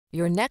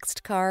Your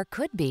next car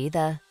could be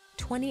the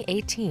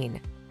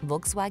 2018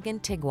 Volkswagen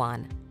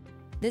Tiguan.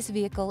 This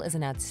vehicle is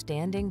an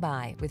outstanding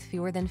buy with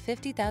fewer than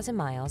 50,000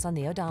 miles on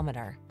the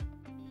odometer.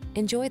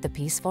 Enjoy the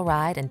peaceful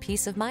ride and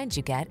peace of mind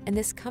you get in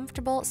this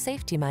comfortable,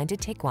 safety-minded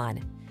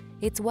Tiguan.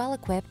 Its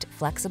well-equipped,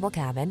 flexible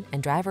cabin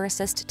and driver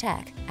assist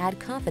tech add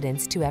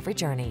confidence to every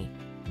journey.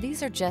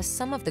 These are just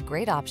some of the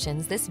great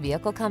options this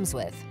vehicle comes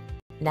with: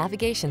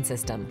 navigation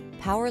system,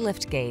 power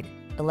liftgate,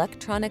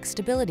 electronic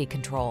stability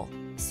control,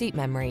 seat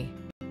memory,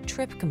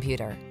 trip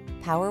computer,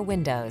 power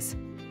windows,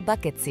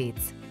 bucket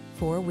seats,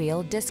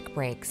 four-wheel disc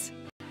brakes,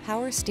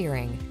 power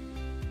steering.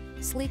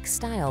 Sleek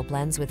style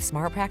blends with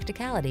smart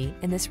practicality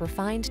in this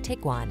refined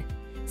Tiguan.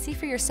 See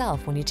for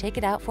yourself when you take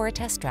it out for a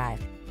test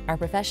drive. Our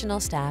professional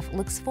staff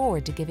looks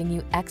forward to giving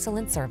you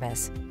excellent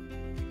service.